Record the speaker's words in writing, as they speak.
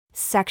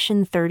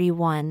Section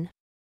 31.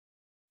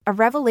 A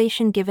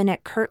revelation given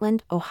at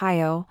Kirtland,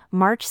 Ohio,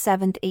 March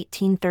 7,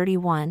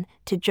 1831,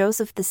 to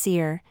Joseph the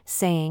seer,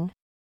 saying,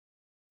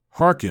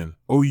 Hearken,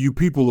 O you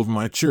people of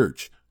my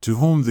church, to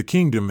whom the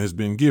kingdom has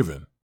been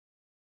given.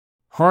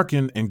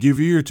 Hearken and give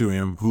ear to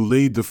him who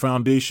laid the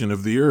foundation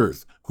of the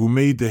earth, who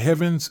made the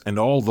heavens and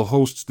all the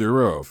hosts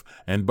thereof,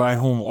 and by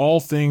whom all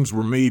things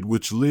were made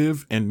which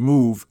live and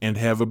move and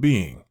have a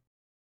being.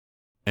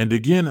 And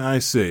again I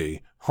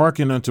say,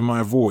 hearken unto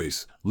my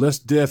voice,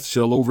 lest death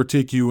shall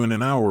overtake you in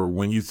an hour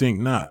when you think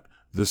not.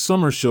 The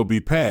summer shall be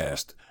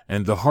past,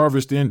 and the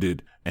harvest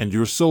ended, and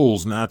your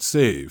souls not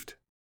saved.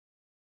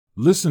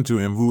 Listen to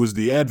him who is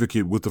the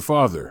advocate with the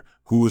Father,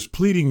 who is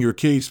pleading your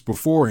case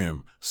before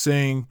him,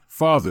 saying,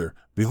 Father,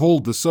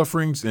 behold the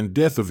sufferings and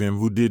death of him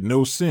who did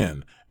no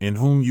sin, in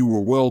whom you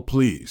were well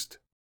pleased.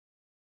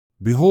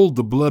 Behold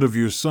the blood of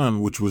your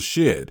Son which was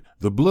shed,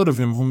 the blood of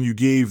him whom you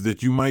gave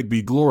that you might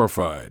be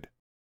glorified.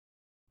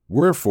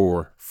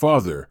 Wherefore,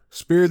 Father,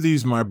 spare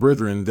these my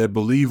brethren that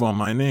believe on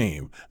my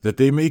name, that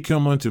they may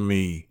come unto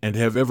me and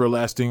have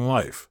everlasting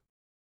life.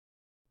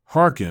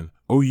 Hearken,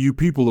 O you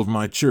people of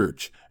my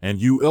church,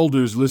 and you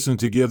elders listen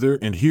together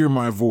and hear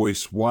my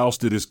voice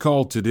whilst it is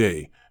called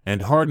today,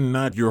 and harden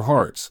not your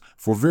hearts,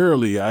 for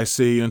verily I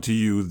say unto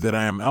you that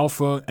I am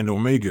Alpha and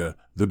Omega,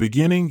 the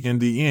beginning and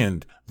the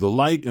end, the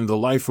light and the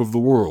life of the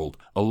world,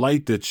 a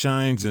light that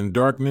shines in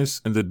darkness,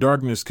 and the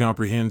darkness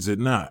comprehends it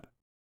not.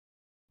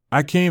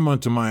 I came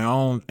unto my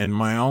own, and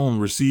my own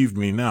received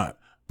me not,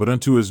 but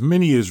unto as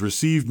many as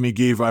received me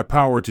gave I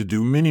power to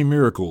do many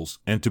miracles,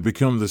 and to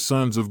become the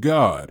sons of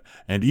God,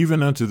 and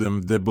even unto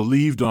them that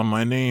believed on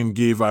my name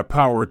gave I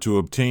power to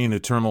obtain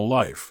eternal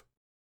life.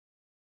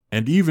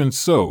 And even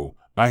so,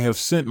 I have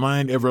sent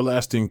mine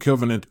everlasting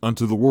covenant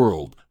unto the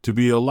world, to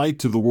be a light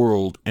to the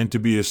world, and to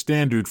be a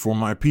standard for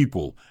my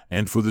people,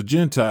 and for the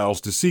Gentiles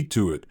to seek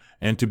to it,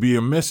 and to be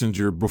a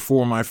messenger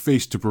before my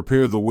face to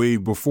prepare the way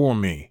before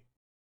me.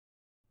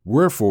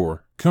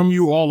 Wherefore, come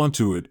you all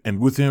unto it, and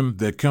with him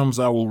that comes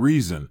I will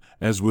reason,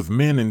 as with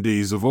men in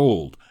days of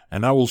old,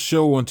 and I will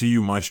show unto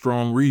you my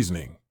strong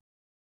reasoning.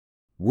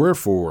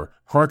 Wherefore,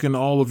 hearken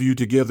all of you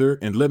together,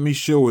 and let me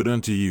show it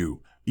unto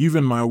you,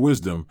 even my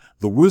wisdom,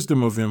 the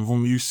wisdom of him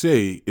whom you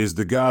say is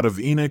the God of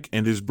Enoch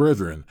and his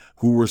brethren,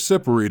 who were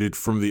separated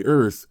from the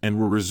earth and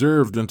were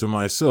reserved unto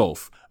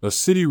myself, a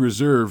city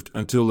reserved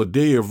until a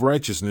day of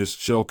righteousness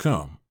shall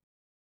come.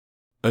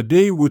 A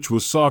day which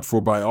was sought for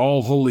by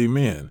all holy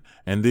men,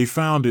 and they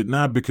found it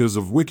not because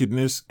of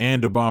wickedness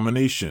and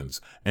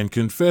abominations, and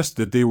confessed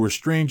that they were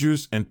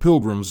strangers and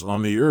pilgrims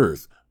on the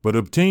earth, but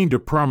obtained a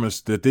promise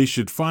that they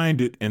should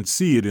find it and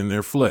see it in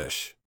their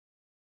flesh.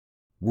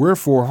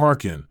 Wherefore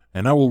hearken,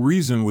 and I will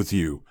reason with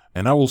you,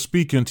 and I will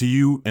speak unto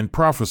you and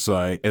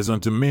prophesy as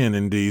unto men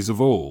in days of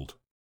old.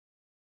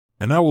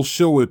 And I will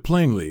show it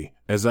plainly,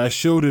 as I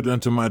showed it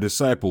unto my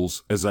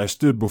disciples, as I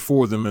stood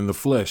before them in the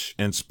flesh,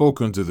 and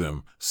spoke unto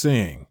them,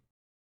 saying,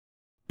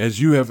 As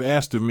you have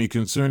asked of me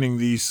concerning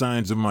these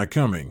signs of my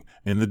coming,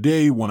 in the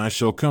day when I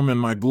shall come in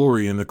my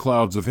glory in the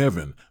clouds of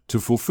heaven, to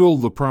fulfill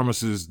the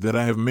promises that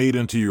I have made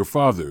unto your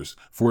fathers,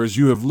 for as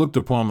you have looked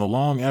upon the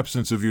long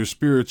absence of your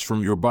spirits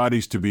from your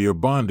bodies to be a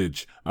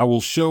bondage, I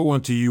will show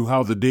unto you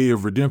how the day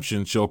of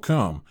redemption shall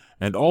come,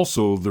 and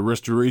also the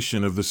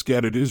restoration of the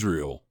scattered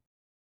Israel.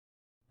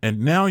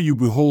 And now you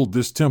behold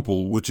this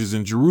temple which is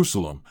in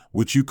Jerusalem,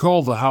 which you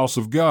call the house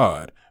of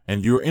God,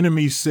 and your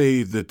enemies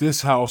say that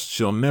this house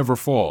shall never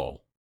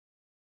fall.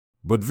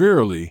 But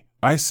verily,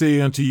 I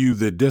say unto you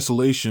that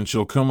desolation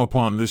shall come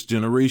upon this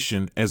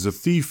generation as a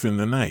thief in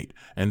the night,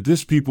 and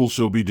this people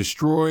shall be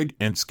destroyed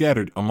and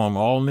scattered among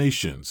all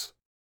nations.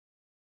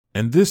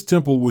 And this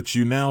temple which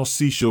you now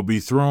see shall be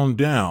thrown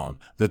down,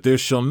 that there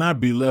shall not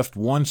be left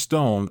one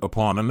stone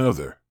upon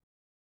another.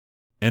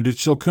 And it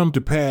shall come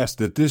to pass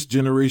that this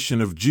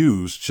generation of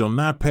Jews shall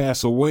not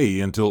pass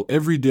away until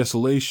every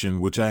desolation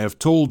which I have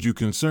told you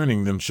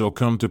concerning them shall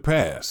come to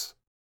pass.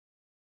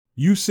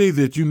 You say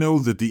that you know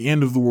that the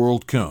end of the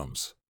world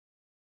comes.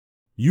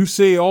 You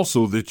say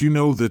also that you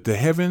know that the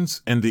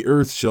heavens and the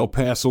earth shall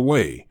pass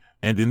away,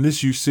 and in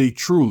this you say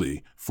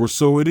truly, for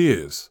so it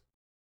is.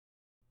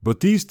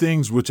 But these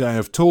things which I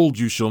have told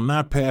you shall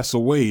not pass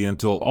away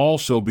until all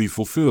shall be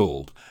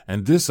fulfilled,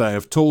 and this I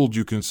have told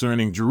you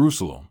concerning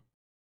Jerusalem.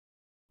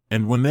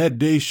 And when that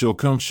day shall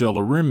come shall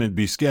a remnant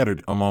be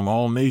scattered among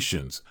all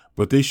nations,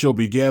 but they shall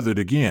be gathered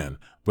again,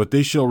 but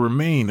they shall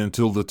remain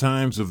until the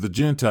times of the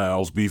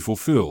Gentiles be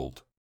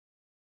fulfilled.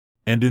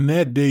 And in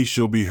that day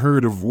shall be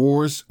heard of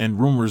wars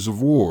and rumors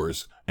of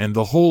wars, and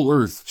the whole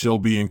earth shall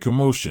be in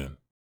commotion.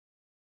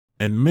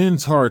 And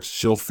men's hearts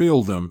shall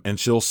fail them, and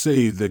shall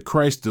say that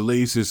Christ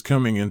delays his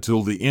coming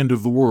until the end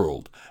of the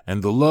world,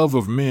 and the love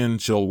of men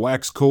shall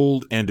wax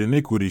cold, and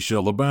iniquity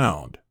shall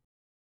abound.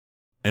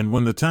 And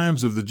when the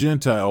times of the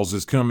Gentiles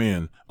is come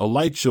in, a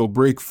light shall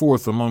break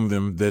forth among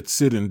them that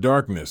sit in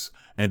darkness,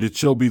 and it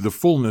shall be the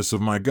fullness of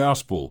my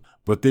gospel,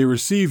 but they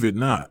receive it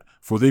not,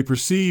 for they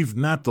perceive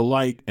not the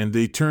light, and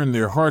they turn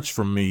their hearts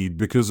from me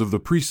because of the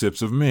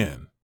precepts of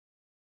men.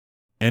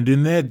 And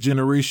in that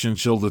generation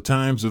shall the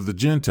times of the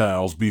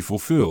Gentiles be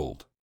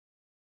fulfilled.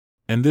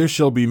 And there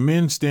shall be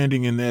men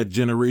standing in that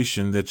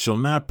generation that shall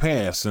not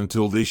pass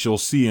until they shall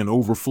see an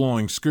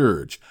overflowing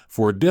scourge,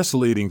 for a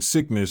desolating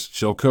sickness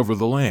shall cover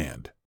the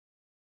land.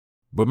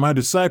 But my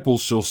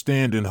disciples shall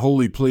stand in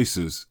holy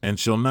places, and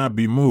shall not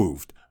be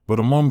moved, but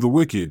among the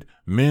wicked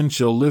men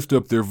shall lift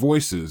up their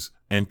voices,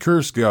 and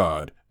curse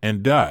God,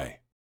 and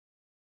die.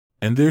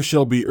 And there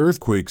shall be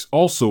earthquakes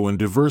also in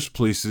diverse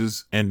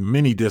places, and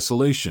many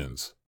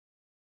desolations.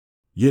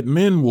 Yet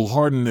men will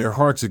harden their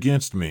hearts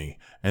against me,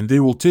 and they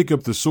will take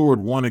up the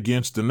sword one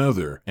against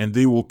another, and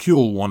they will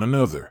kill one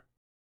another.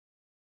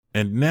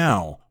 And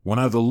now, when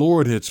I the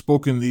Lord had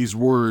spoken these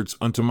words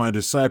unto my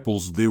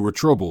disciples, they were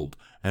troubled.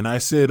 And I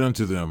said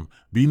unto them,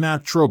 Be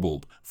not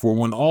troubled, for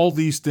when all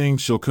these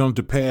things shall come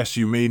to pass,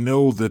 you may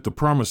know that the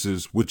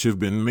promises which have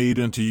been made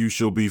unto you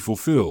shall be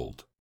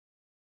fulfilled.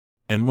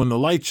 And when the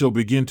light shall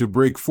begin to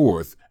break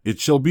forth, it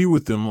shall be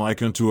with them like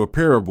unto a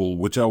parable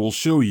which I will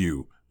show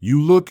you.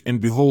 You look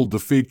and behold the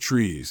fig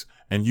trees,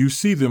 and you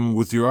see them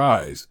with your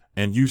eyes,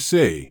 and you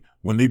say,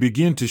 when they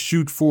begin to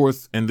shoot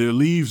forth and their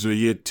leaves are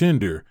yet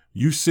tender,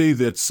 you say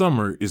that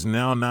summer is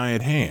now nigh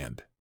at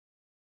hand.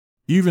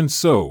 Even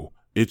so,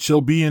 it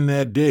shall be in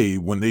that day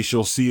when they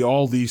shall see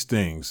all these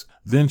things,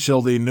 then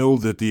shall they know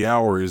that the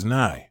hour is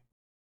nigh.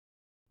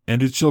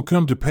 And it shall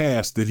come to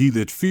pass that he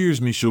that fears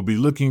me shall be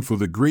looking for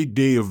the great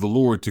day of the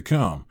Lord to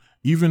come,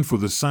 even for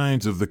the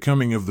signs of the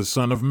coming of the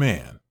Son of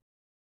Man.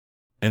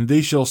 And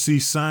they shall see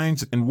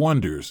signs and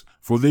wonders,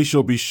 for they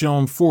shall be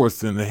shown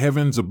forth in the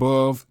heavens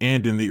above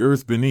and in the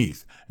earth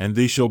beneath, and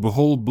they shall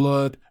behold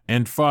blood,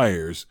 and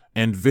fires,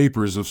 and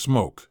vapors of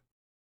smoke.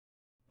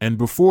 And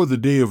before the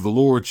day of the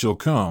Lord shall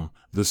come,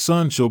 the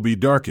sun shall be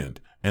darkened,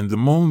 and the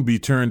moon be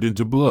turned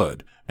into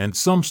blood, and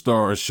some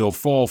stars shall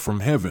fall from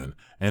heaven,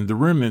 and the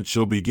remnant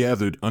shall be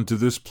gathered unto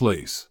this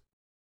place.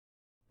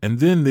 And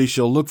then they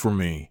shall look for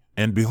me,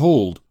 and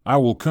behold, I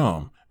will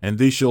come, and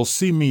they shall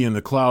see me in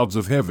the clouds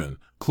of heaven,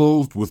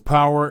 clothed with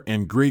power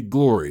and great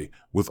glory,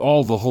 with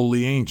all the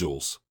holy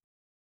angels.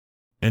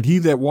 And he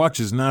that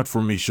watches not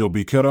for me shall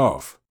be cut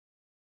off.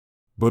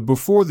 But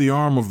before the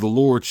arm of the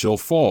Lord shall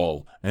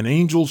fall, an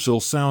angel shall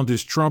sound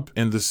his trump,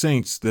 and the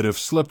saints that have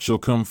slept shall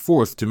come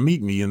forth to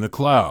meet me in the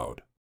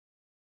cloud.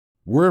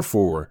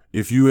 Wherefore,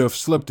 if you have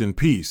slept in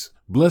peace,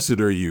 blessed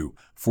are you,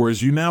 for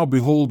as you now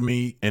behold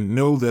me, and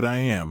know that I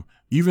am,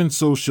 even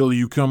so shall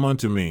you come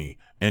unto me,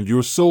 and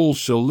your souls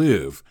shall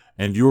live,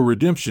 and your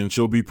redemption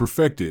shall be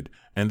perfected,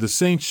 and the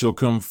saints shall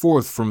come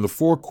forth from the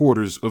four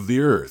quarters of the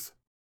earth.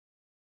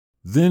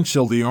 Then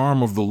shall the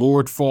arm of the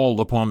Lord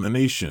fall upon the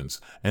nations,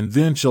 and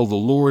then shall the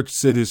Lord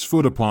set his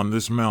foot upon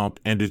this mount,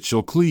 and it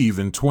shall cleave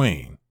in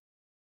twain.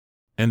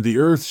 And the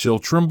earth shall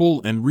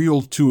tremble and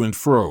reel to and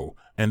fro,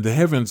 and the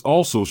heavens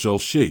also shall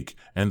shake,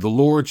 and the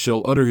Lord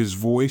shall utter his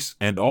voice,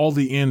 and all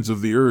the ends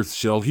of the earth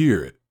shall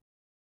hear it.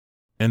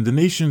 And the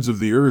nations of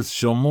the earth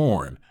shall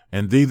mourn,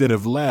 and they that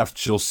have laughed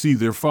shall see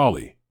their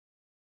folly.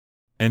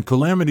 And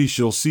calamity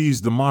shall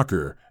seize the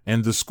mocker,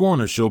 and the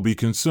scorner shall be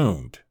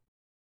consumed.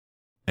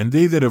 And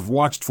they that have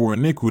watched for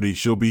iniquity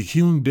shall be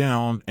hewn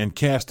down and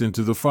cast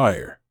into the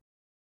fire.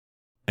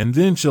 And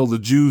then shall the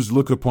Jews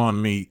look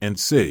upon me and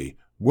say,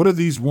 What are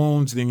these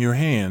wounds in your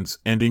hands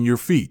and in your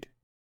feet?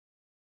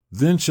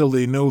 Then shall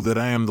they know that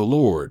I am the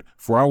Lord,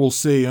 for I will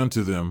say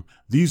unto them,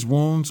 These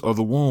wounds are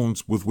the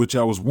wounds with which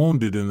I was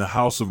wounded in the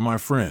house of my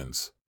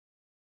friends.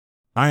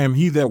 I am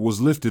he that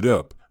was lifted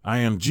up, I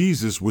am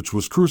Jesus which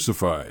was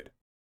crucified.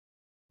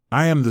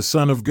 I am the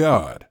Son of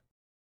God.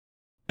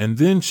 And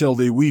then shall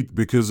they weep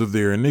because of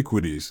their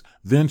iniquities,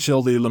 then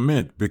shall they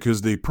lament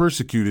because they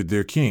persecuted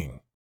their king.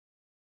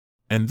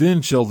 And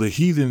then shall the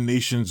heathen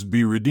nations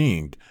be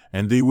redeemed,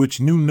 and they which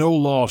knew no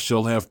law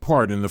shall have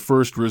part in the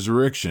first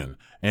resurrection,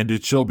 and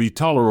it shall be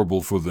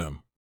tolerable for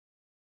them.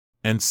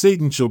 And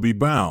Satan shall be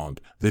bound,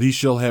 that he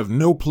shall have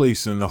no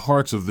place in the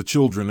hearts of the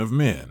children of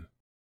men.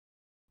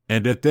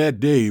 And at that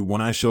day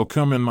when I shall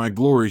come in my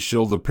glory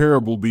shall the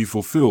parable be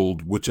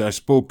fulfilled which I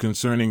spoke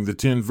concerning the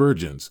 10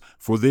 virgins,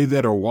 for they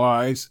that are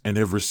wise and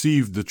have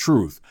received the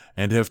truth,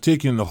 and have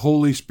taken the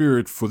Holy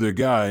Spirit for their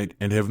guide,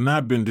 and have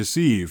not been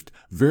deceived,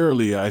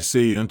 verily I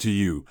say unto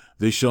you,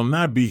 they shall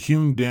not be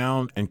hewn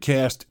down and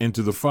cast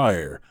into the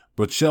fire,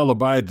 but shall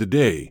abide the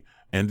day,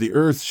 and the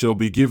earth shall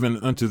be given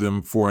unto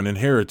them for an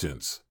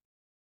inheritance.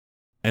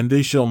 And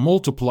they shall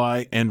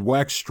multiply and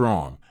wax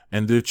strong,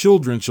 and their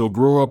children shall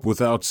grow up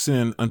without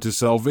sin unto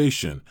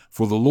salvation,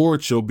 for the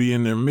Lord shall be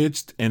in their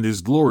midst, and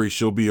his glory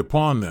shall be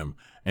upon them,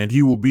 and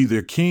he will be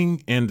their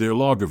king and their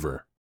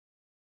lawgiver.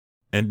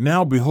 And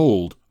now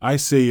behold, I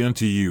say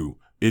unto you,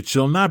 it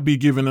shall not be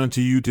given unto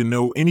you to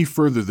know any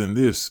further than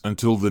this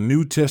until the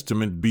New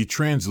Testament be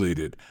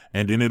translated,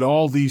 and in it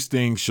all these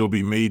things shall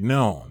be made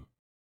known.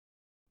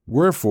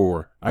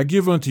 Wherefore, I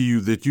give unto you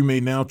that you may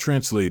now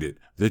translate it,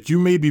 that you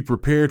may be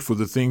prepared for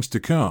the things to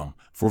come,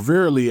 for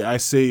verily I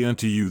say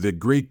unto you that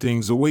great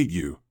things await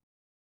you.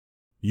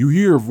 You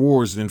hear of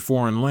wars in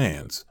foreign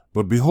lands,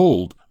 but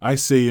behold, I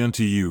say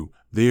unto you,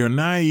 they are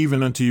nigh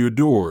even unto your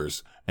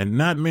doors, and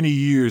not many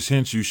years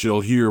hence you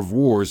shall hear of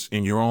wars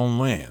in your own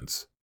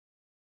lands.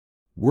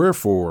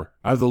 Wherefore,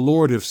 I the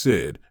Lord have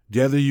said,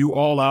 gather you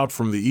all out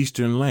from the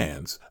eastern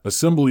lands,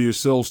 assemble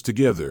yourselves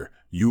together,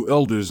 you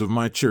elders of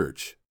my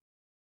church.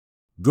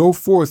 Go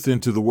forth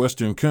into the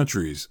western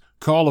countries,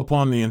 call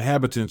upon the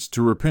inhabitants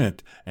to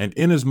repent, and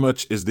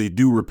inasmuch as they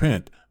do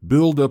repent,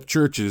 build up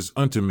churches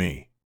unto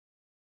me.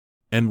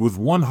 And with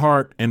one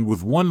heart and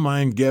with one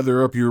mind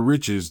gather up your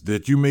riches,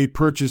 that you may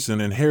purchase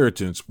an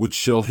inheritance which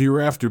shall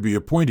hereafter be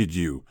appointed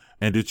you,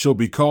 and it shall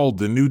be called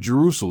the New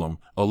Jerusalem,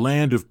 a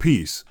land of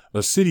peace,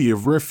 a city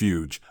of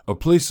refuge, a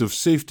place of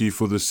safety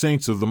for the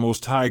saints of the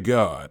Most High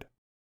God.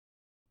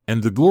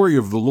 And the glory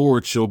of the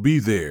Lord shall be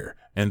there,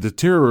 and the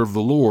terror of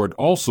the Lord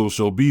also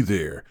shall be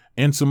there,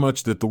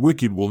 insomuch that the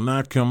wicked will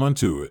not come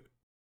unto it.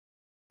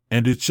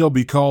 And it shall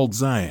be called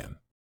Zion.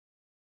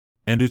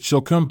 And it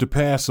shall come to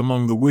pass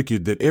among the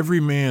wicked that every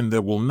man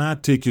that will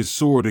not take his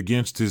sword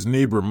against his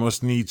neighbor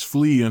must needs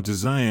flee unto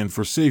Zion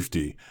for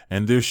safety,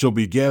 and there shall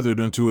be gathered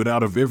unto it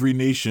out of every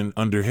nation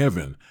under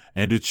heaven,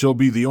 and it shall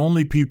be the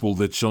only people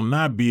that shall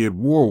not be at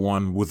war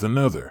one with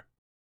another.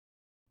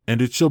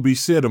 And it shall be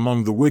said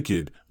among the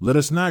wicked, let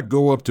us not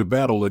go up to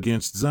battle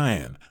against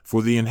Zion,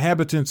 for the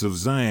inhabitants of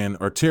Zion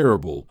are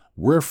terrible,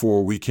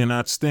 wherefore we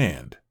cannot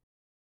stand.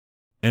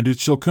 And it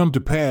shall come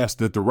to pass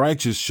that the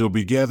righteous shall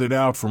be gathered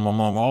out from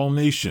among all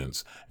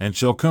nations, and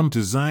shall come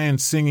to Zion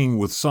singing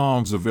with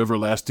songs of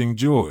everlasting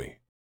joy.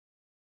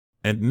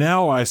 And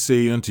now I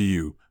say unto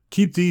you,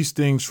 keep these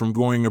things from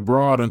going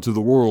abroad unto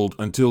the world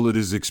until it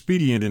is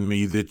expedient in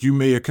me that you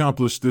may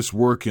accomplish this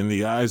work in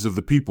the eyes of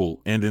the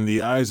people and in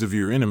the eyes of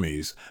your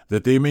enemies,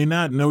 that they may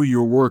not know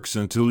your works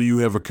until you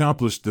have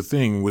accomplished the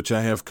thing which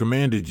I have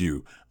commanded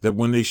you, that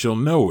when they shall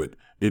know it,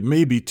 it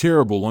may be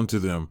terrible unto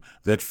them,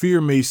 that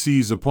fear may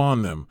seize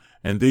upon them,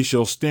 and they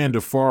shall stand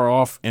afar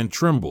off and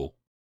tremble.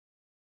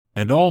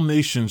 And all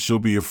nations shall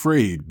be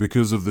afraid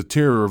because of the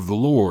terror of the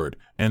Lord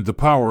and the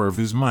power of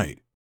his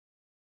might.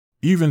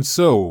 Even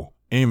so,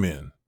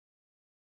 Amen.